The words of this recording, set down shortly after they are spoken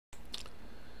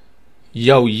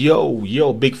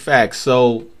Yo, big facts.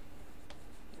 So,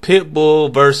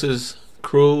 Pitbull versus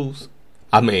Cruz.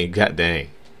 I mean, god dang.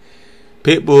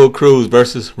 Pitbull Cruz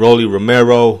versus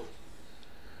Romero.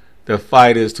 The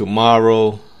fight is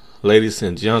tomorrow, ladies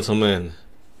and gentlemen.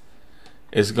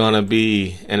 It's gonna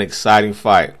be an exciting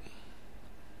fight.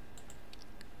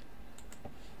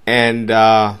 And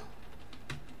I'm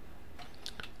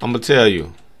gonna tell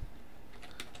you,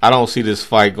 I don't see this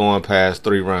fight going past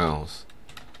 3 rounds.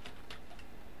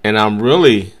 And I'm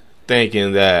really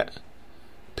thinking that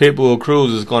Pitbull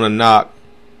Cruz is going to knock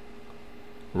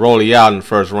Rolly out in the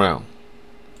first round.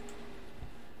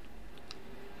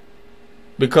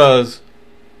 Because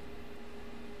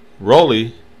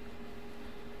Rolly,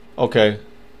 okay,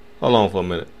 hold on for a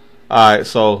minute. Alright,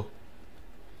 so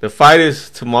the fight is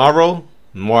tomorrow,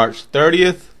 March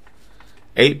 30th,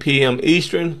 8 p.m.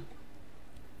 Eastern,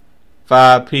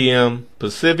 5 p.m.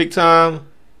 Pacific time,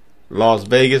 Las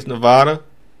Vegas, Nevada.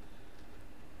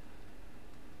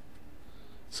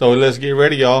 So let's get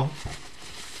ready, y'all.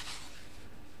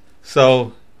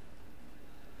 So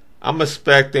I'm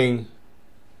expecting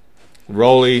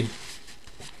Rolly,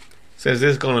 since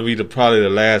this is going to be probably the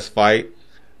last fight,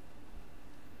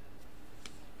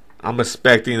 I'm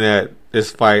expecting that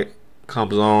this fight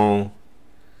comes on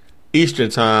Eastern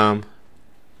time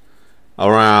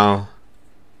around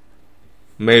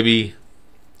maybe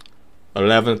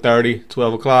 11:30,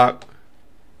 12 o'clock.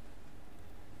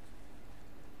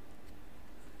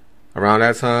 Around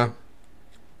that time.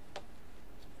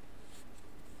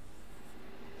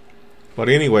 But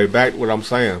anyway, back to what I'm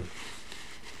saying.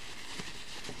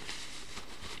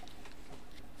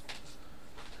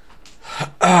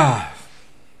 Back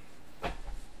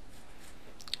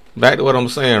to what I'm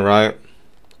saying, right?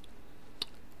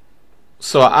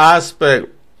 So I expect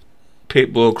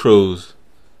Pitbull Cruz.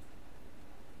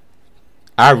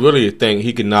 I really think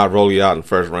he could knock Rolly out in the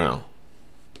first round.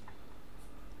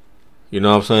 You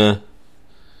know what I'm saying?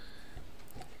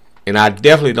 And I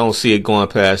definitely don't see it going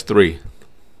past 3.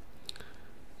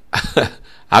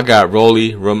 I got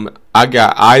I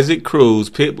got Isaac Cruz,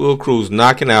 Pitbull Cruz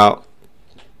knocking out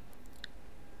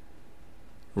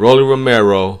Rolly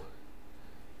Romero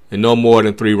in no more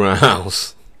than 3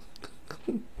 rounds.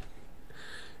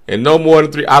 And no more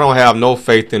than 3. I don't have no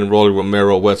faith in Rolly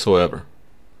Romero whatsoever.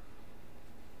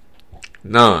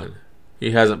 None.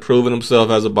 He hasn't proven himself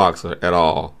as a boxer at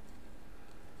all.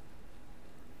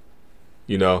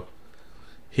 You know,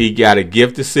 he got a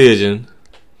gift decision.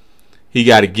 He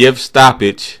got a gift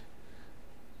stoppage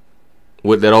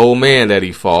with that old man that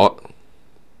he fought.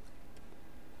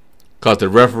 Because the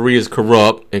referee is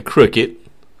corrupt and crooked.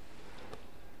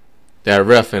 That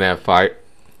ref in that fight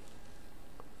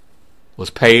was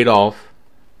paid off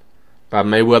by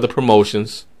Mayweather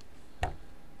Promotions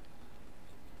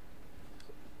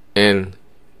and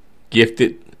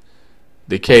gifted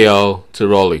the KO to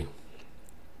Rolly.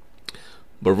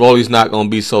 But Rolly's not going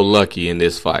to be so lucky in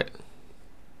this fight.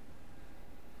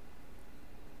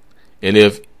 And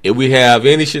if we have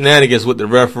any shenanigans with the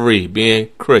referee being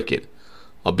crooked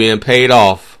or being paid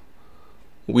off,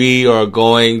 we are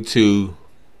going to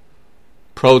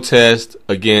protest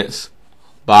against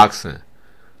boxing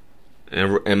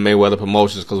and Mayweather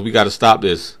Promotions, because we got to stop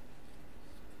this.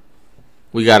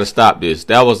 We got to stop this.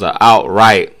 That was an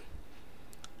outright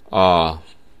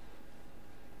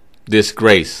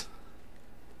disgrace.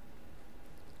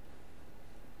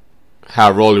 How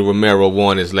Rolly Romero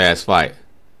won his last fight.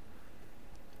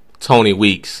 Tony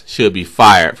Weeks should be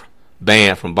fired,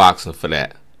 banned from boxing for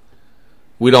that.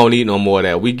 We don't need no more of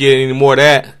that. We get any more of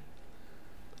that,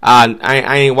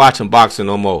 I ain't watching boxing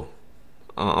no more.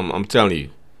 I'm telling you.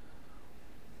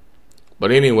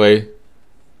 But anyway,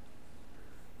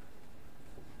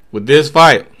 with this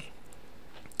fight,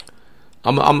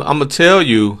 I'm gonna tell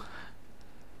you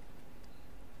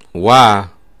why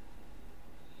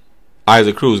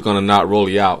Isaac Cruz is gonna knock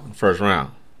Rolly out in the first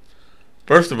round.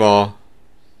 First of all,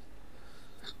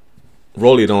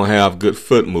 Rolly don't have good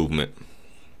foot movement.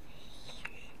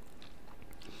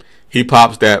 He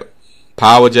pops that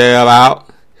power jab out,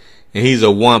 and he's a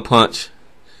one punch.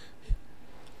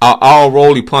 All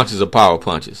Rolly punches are power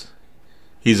punches.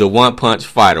 He's a one punch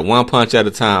fighter, one punch at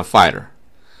a time fighter.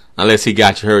 Unless he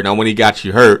got you hurt. Now when he got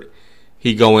you hurt,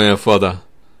 he go in for the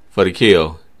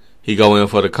kill. He go in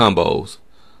for the combos.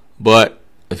 But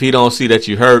if he don't see that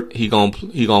you hurt, he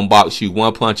gonna box you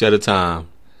one punch at a time.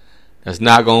 That's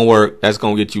not gonna work. That's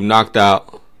gonna get you knocked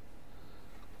out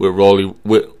with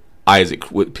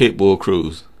Pitbull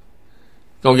Cruz.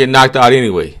 Gonna get knocked out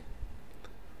anyway.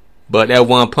 But that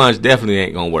one punch definitely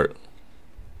ain't gonna work.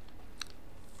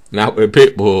 Not with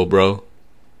Pitbull, bro.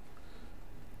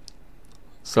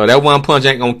 So that one punch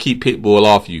ain't gonna keep Pitbull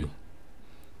off you.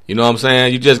 You know what I'm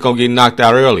saying? You just gonna get knocked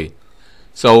out early.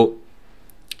 So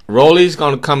Rolly's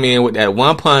gonna come in with that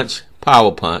one punch,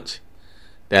 power punch,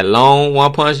 that long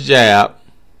one punch jab.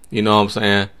 You know what I'm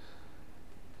saying?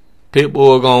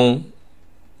 Pitbull gonna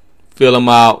fill him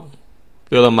out,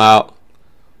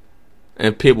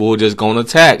 and Pitbull just gonna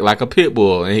attack like a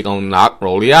Pitbull, and he gonna knock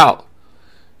Rolly out.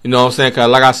 You know what I'm saying? Cause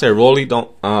like I said, Rolly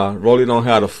don't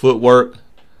have the footwork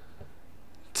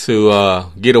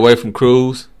to get away from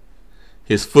Cruz.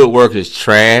 His footwork is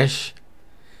trash.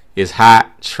 It's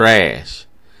hot trash.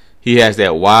 He has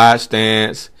that wide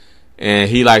stance, and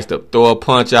he likes to throw a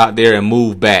punch out there and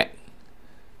move back.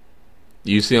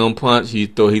 You see him punch, he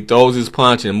throws his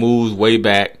punch and moves way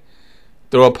back.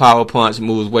 Throw a power punch,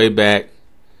 moves way back.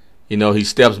 You know, he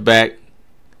steps back.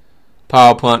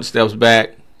 Power punch, steps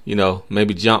back. You know,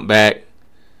 maybe jump back.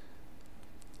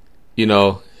 You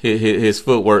know, his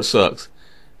footwork sucks.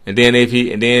 And then if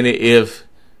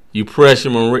you pressure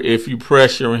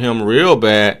him real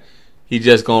bad, he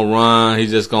just gonna run.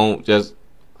 He's just gonna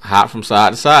hop from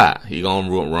side to side. He gonna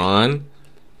run,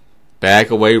 back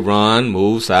away, run,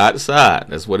 move side to side.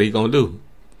 That's what he gonna do.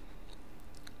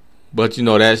 But you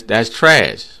know that's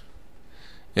trash.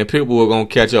 And people are gonna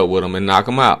catch up with him and knock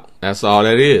him out. That's all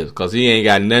that is. Cause he ain't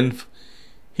got nothing.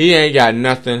 He ain't got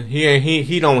nothing.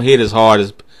 He don't hit as hard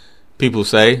as people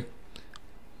say.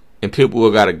 And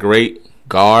Pitbull got a great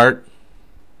guard.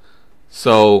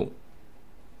 So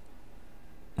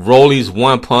Rolly's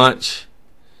one punch,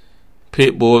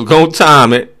 Pitbull's gonna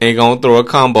time it and gonna throw a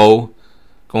combo,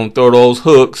 gonna throw those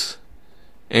hooks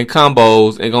and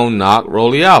combos and gonna knock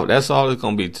Rolly out. That's all it's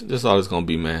gonna be. That's all it's gonna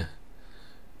be, man.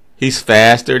 He's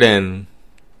faster than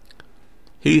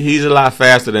he's a lot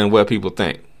faster than what people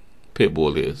think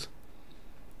Pitbull is.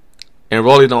 And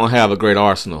Rolly don't have a great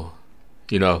arsenal,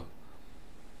 you know.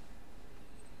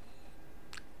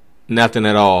 Nothing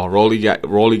at all. Rolly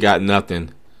got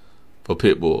nothing for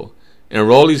Pitbull. And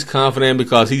Rolly's confident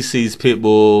because he sees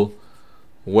Pitbull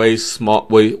way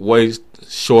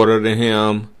shorter than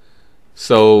him.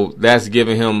 So that's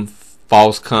giving him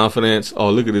false confidence. Oh,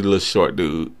 look at this little short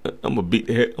dude. I'm gonna beat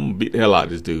the hell out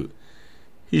of this dude.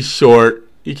 He's short.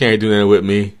 He can't do nothing with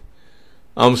me.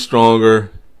 I'm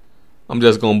stronger. I'm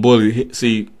just gonna bully.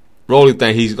 See, Rolly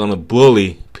think he's gonna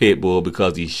bully Pitbull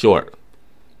because he's short.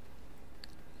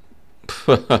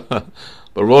 But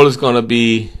Rolly's gonna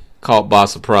be caught by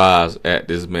surprise at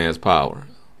this man's power.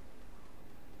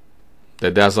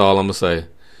 That's all I'm gonna say.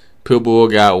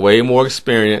 Pitbull got way more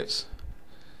experience,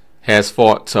 has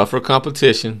fought tougher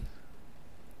competition,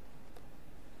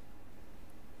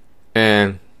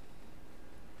 and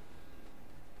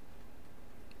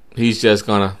he's just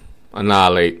gonna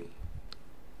annihilate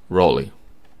Rolly.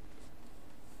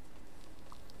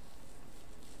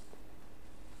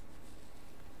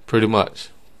 Pretty much.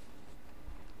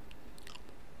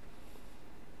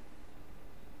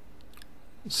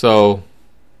 So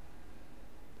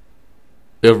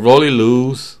if Rolly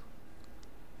lose,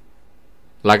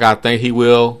 like I think he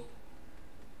will,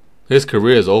 his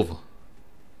career is over.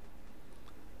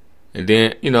 And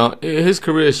then, you know, his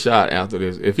career is shot after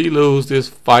this. If he lose this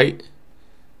fight,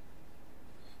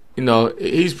 you know,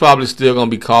 he's probably still going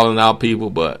to be calling out people,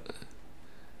 but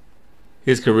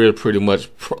his career is pretty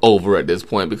much over at this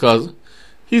point because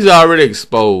he's already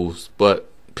exposed, but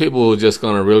people are just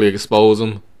going to really expose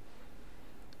him.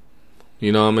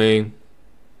 You know what I mean?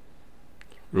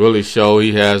 Really show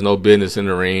he has no business in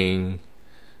the ring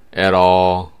at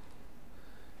all.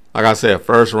 Like I said,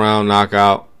 first round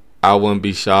knockout, I wouldn't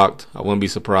be shocked. I wouldn't be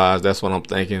surprised. That's what I'm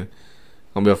thinking.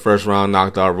 Gonna be a first round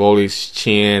knockout. Rolly's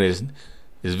chin is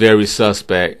very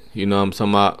suspect. You know what I'm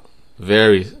talking about?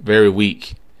 Very, very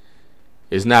weak.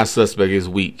 It's not suspect, it's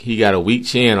weak. He got a weak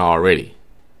chin already.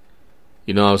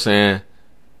 You know what I'm saying?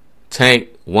 Tank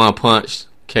one punch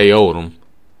KO'd him.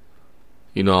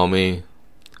 You know what I mean?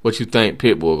 What you think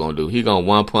Pitbull gonna do? He gonna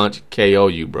one punch KO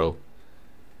you, bro.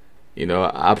 You know,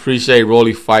 I appreciate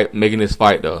Rolly making this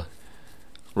fight though.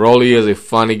 Rolly is a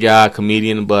funny guy,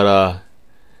 comedian, but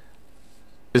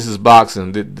this is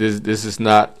boxing. This is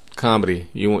not comedy.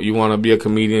 You want to be a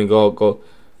comedian? Go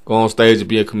on stage and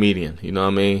be a comedian. You know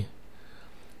what I mean?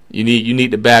 You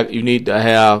need to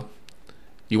have.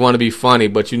 You want to be funny,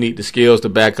 but you need the skills to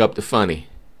back up the funny.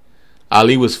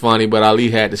 Ali was funny, but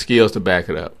Ali had the skills to back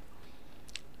it up.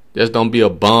 Just don't be a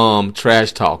bum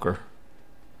trash talker.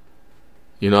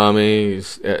 You know what I mean?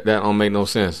 That don't make no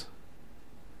sense.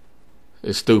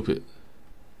 It's stupid.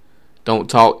 Don't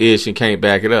talk ish and can't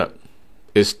back it up.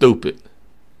 It's stupid.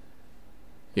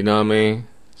 You know what I mean?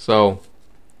 So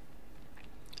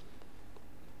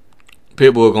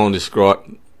Pitbull gonna destroy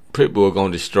Pitbull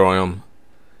gonna destroy him.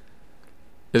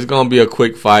 It's gonna be a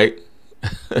quick fight.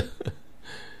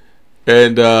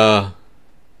 And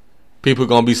people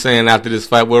gonna be saying after this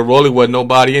fight, well, Rolly wasn't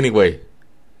nobody anyway.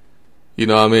 You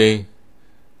know what I mean?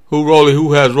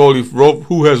 Who has Rolly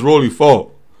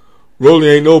fought? Rolly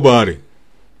ain't nobody.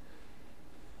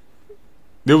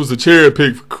 There was a cherry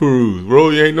pick for Cruz.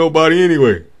 Rolly ain't nobody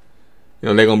anyway. You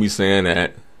know, they're gonna be saying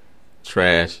that.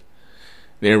 Trash.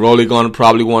 Then Rolly gonna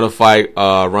probably want to fight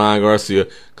Ryan Garcia.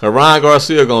 Cause Ryan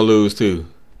Garcia gonna lose too.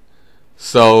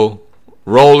 So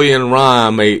Rolly and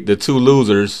Ryan the two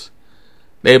losers,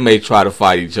 they may try to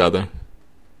fight each other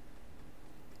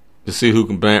to see who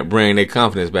can bring their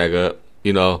confidence back up,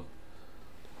 you know.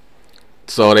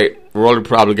 So Rolly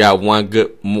probably got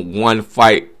one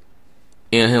fight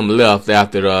in him left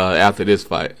after this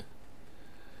fight.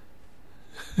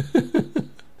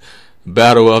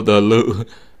 Battle of the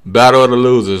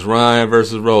losers, Ryan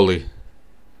versus Rolly.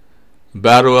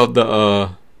 Battle of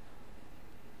the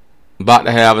about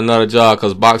to have another job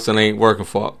because boxing ain't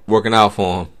working out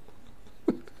for him.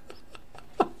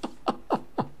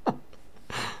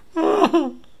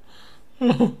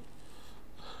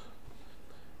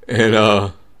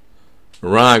 And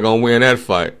Ryan gonna win that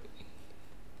fight.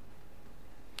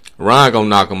 Ryan gonna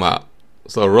knock him out.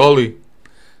 So Rolly,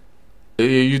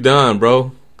 you done,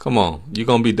 bro. Come on, you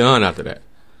gonna be done after that.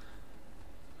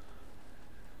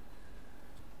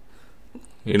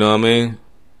 You know what I mean?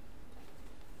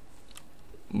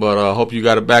 But I hope you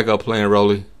got a backup plan,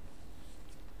 Rolly.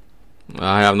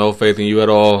 I have no faith in you at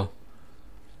all.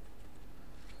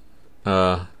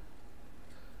 Good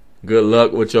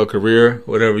luck with your career,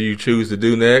 whatever you choose to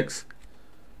do next.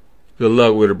 Good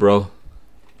luck with it, bro.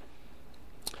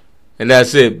 And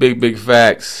that's it. Big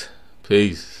facts.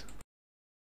 Peace.